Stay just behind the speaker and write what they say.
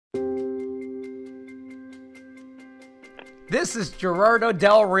This is Gerardo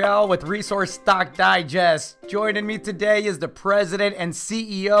Del Real with Resource Stock Digest. Joining me today is the president and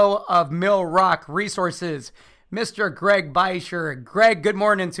CEO of Millrock Resources, Mr. Greg Beischer. Greg, good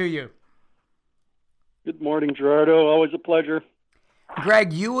morning to you. Good morning, Gerardo. Always a pleasure.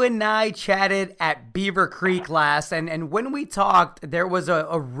 Greg, you and I chatted at Beaver Creek last, and when we talked, there was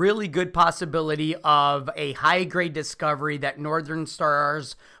a really good possibility of a high-grade discovery that Northern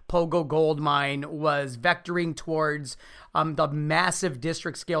Star's Pogo Gold Mine was vectoring towards the massive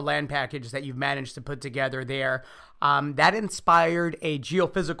district-scale land package that you've managed to put together there. That inspired a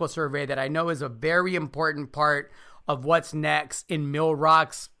geophysical survey that I know is a very important part of what's next in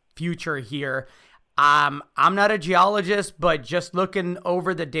Millrock's future here. I'm not a geologist, but just looking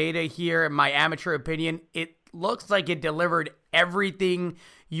over the data here, in my amateur opinion, it looks like it delivered everything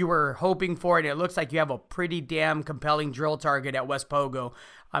you were hoping for, and it looks like you have a pretty damn compelling drill target at West Pogo.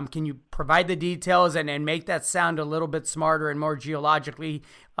 Can you provide the details and make that sound a little bit smarter and more geologically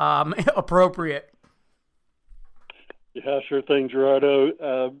appropriate? Yeah, sure thing,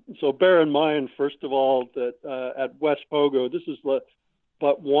 Gerardo. So bear in mind, first of all, that at West Pogo, this is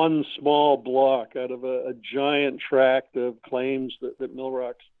but one small block out of a giant tract of claims that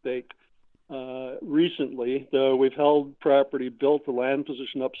Millrock staked recently. Though we've held property, built the land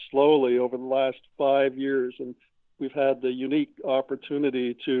position up slowly over the last 5 years, and we've had the unique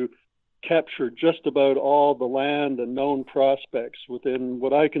opportunity to capture just about all the land and known prospects within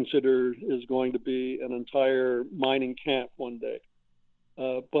what I consider is going to be an entire mining camp one day.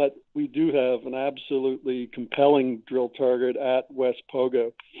 But we do have an absolutely compelling drill target at West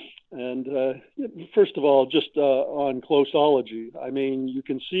Pogo. And first of all, just on closeology, I mean, you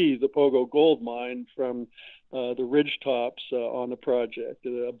can see the Pogo Gold Mine from the ridge tops on the project.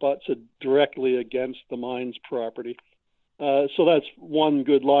 It abuts it directly against the mine's property. So that's one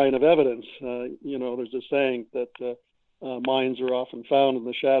good line of evidence. There's a saying that mines are often found in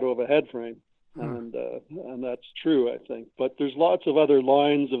the shadow of a head frame. And that's true, I think. But there's lots of other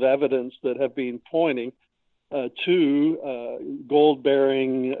lines of evidence that have been pointing to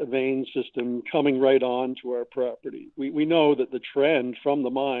gold-bearing vein system coming right on to our property. We know that the trend from the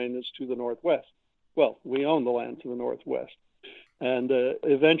mine is to the northwest. Well, we own the land to the northwest. And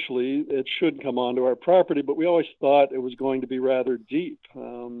eventually it should come onto our property, but we always thought it was going to be rather deep.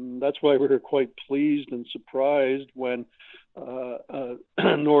 That's why we were quite pleased and surprised when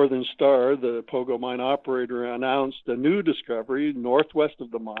Northern Star, the Pogo mine operator, announced a new discovery northwest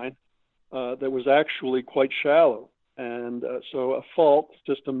of the mine that was actually quite shallow. And so a fault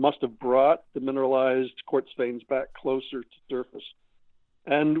system must have brought the mineralized quartz veins back closer to surface.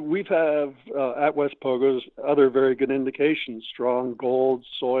 And we've have at West Pogo's other very good indications: strong gold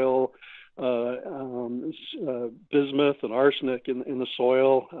soil, bismuth and arsenic in the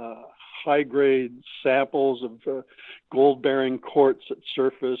soil, high-grade samples of gold-bearing quartz at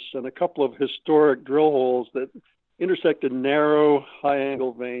surface, and a couple of historic drill holes that intersected narrow,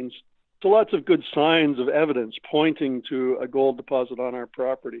 high-angle veins. So lots of good signs of evidence pointing to a gold deposit on our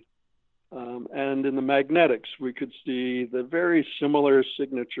property. And in the magnetics, we could see the very similar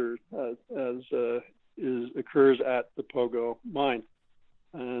signature as occurs at the Pogo mine.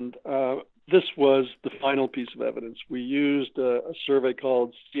 And this was the final piece of evidence. We used a survey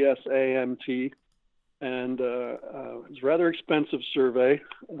called CSAMT, and it's a rather expensive survey,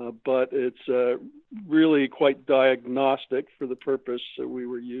 but it's really quite diagnostic for the purpose that we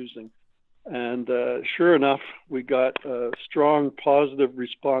were using. And sure enough, we got strong positive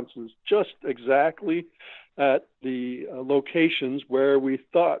responses just exactly at the locations where we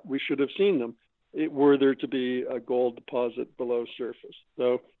thought we should have seen them, were there to be a gold deposit below surface.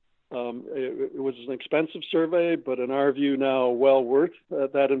 So it was an expensive survey, but in our view now, well worth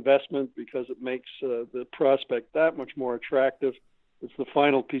that investment because it makes the prospect that much more attractive. It's the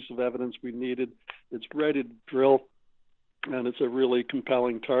final piece of evidence we needed. It's ready to drill, and it's a really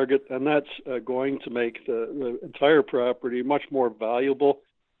compelling target. And that's going to make the entire property much more valuable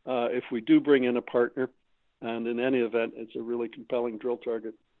if we do bring in a partner. And in any event, it's a really compelling drill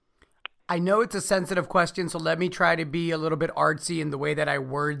target. I know it's a sensitive question, so let me try to be a little bit artsy in the way that I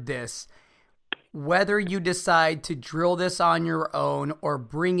word this. Whether you decide to drill this on your own or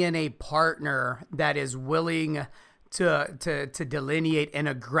bring in a partner that is willing to delineate an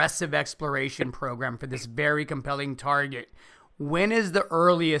aggressive exploration program for this very compelling target, when is the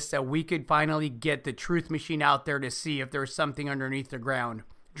earliest that we could finally get the truth machine out there to see if there's something underneath the ground?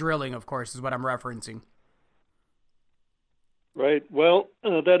 Drilling, of course, is what I'm referencing. Right. Well,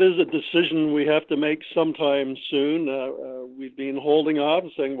 that is a decision we have to make sometime soon. We've been holding off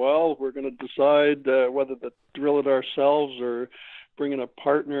and saying, well, we're going to decide whether to drill it ourselves or bring in a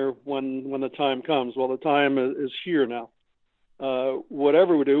partner when the time comes. Well, the time is here now.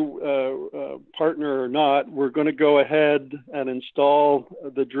 whatever we do, partner or not, we're going to go ahead and install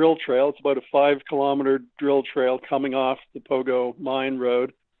the drill trail. It's about a 5-kilometer drill trail coming off the Pogo Mine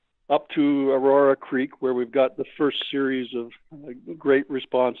Road up to Aurora Creek, where we've got the first series of great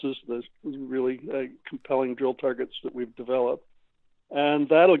responses, the really compelling drill targets that we've developed. And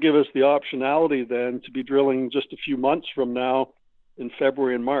that'll give us the optionality then to be drilling just a few months from now in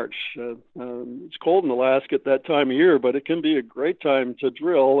February and March. It's cold in Alaska at that time of year, but it can be a great time to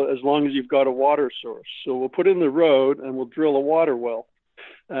drill as long as you've got a water source. So we'll put in the road and we'll drill a water well.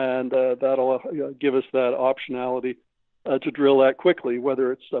 And that'll give us that optionality to drill that quickly,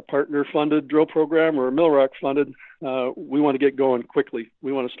 whether it's a partner-funded drill program or a Millrock-funded. We want to get going quickly.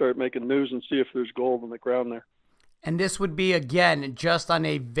 We want to start making news and see if there's gold in the ground there. And this would be, again, just on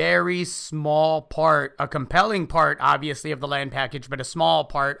a very small part, a compelling part, obviously, of the land package, but a small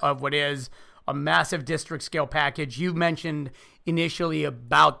part of what is a massive district scale package. You mentioned initially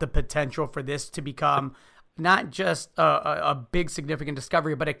about the potential for this to become not just a big significant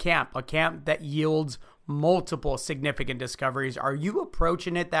discovery, but a camp that yields multiple significant discoveries. Are you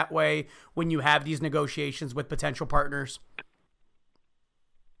approaching it that way when you have these negotiations with potential partners?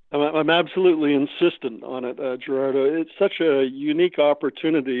 I'm absolutely insistent on it, Gerardo. It's such a unique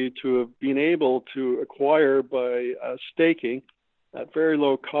opportunity to have been able to acquire by staking at very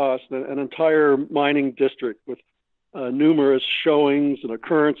low cost an entire mining district with numerous showings and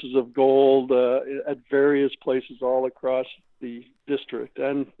occurrences of gold at various places all across the district.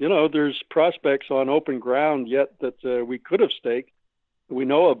 And, you know, there's prospects on open ground yet that we could have staked. We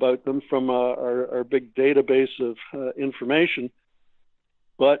know about them from our big database of information.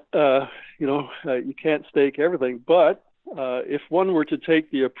 But, you can't stake everything. But if one were to take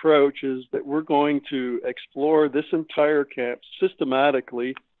the approach is that we're going to explore this entire camp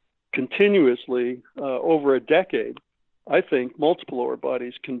systematically, continuously over a decade, I think multiple ore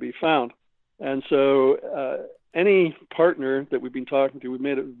bodies can be found. And so any partner that we've been talking to, we've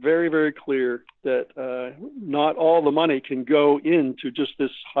made it very, very clear that not all the money can go into just this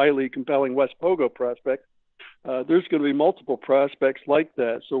highly compelling West Pogo prospect. There's going to be multiple prospects like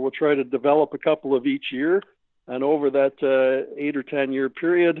that. So we'll try to develop a couple of each year, and over that 8 or 10 year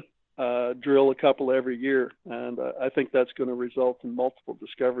period, drill a couple every year. And I think that's going to result in multiple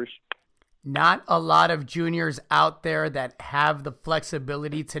discoveries. Not a lot of juniors out there that have the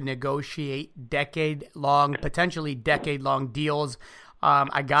flexibility to negotiate potentially decade-long deals.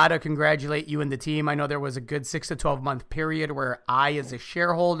 I got to congratulate you and the team. I know there was a good 6 to 12 month period where I, as a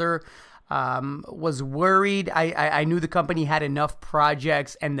shareholder, was worried. I knew the company had enough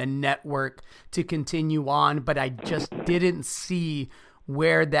projects and the network to continue on, but I just didn't see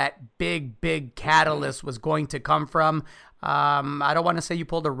where that big catalyst was going to come from. I don't want to say you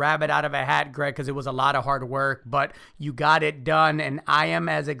pulled a rabbit out of a hat, Greg, because it was a lot of hard work, but you got it done, and I am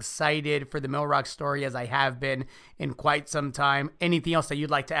as excited for the Millrock story as I have been in quite some time. Anything else that you'd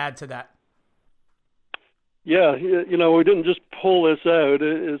like to add to that? Yeah, we didn't just pull this out.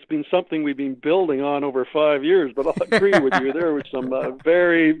 It's been something we've been building on over 5 years, but I'll agree with you. There were some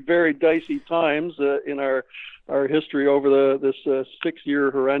very, very dicey times in our history over this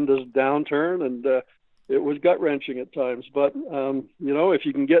 6-year horrendous downturn, and it was gut-wrenching at times. But, if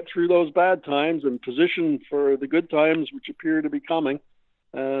you can get through those bad times and position for the good times, which appear to be coming,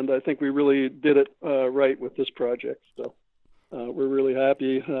 and I think we really did it right with this project. So we're really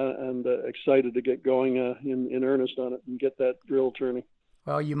happy and excited to get going in earnest on it and get that drill turning.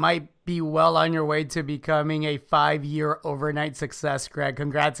 Well, you might be well on your way to becoming a 5-year overnight success, Greg.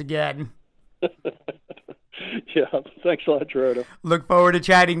 Congrats again. Yeah, thanks a lot, Gerardo. Look forward to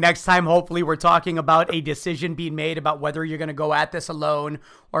chatting next time. Hopefully we're talking about a decision being made about whether you're going to go at this alone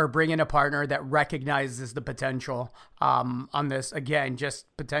or bring in a partner that recognizes the potential on this. Again, just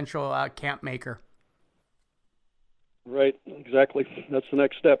potential camp maker. Right, exactly. That's the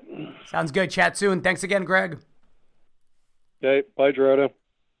next step. Sounds good. Chat soon. Thanks again, Greg. Okay, bye, Gerardo.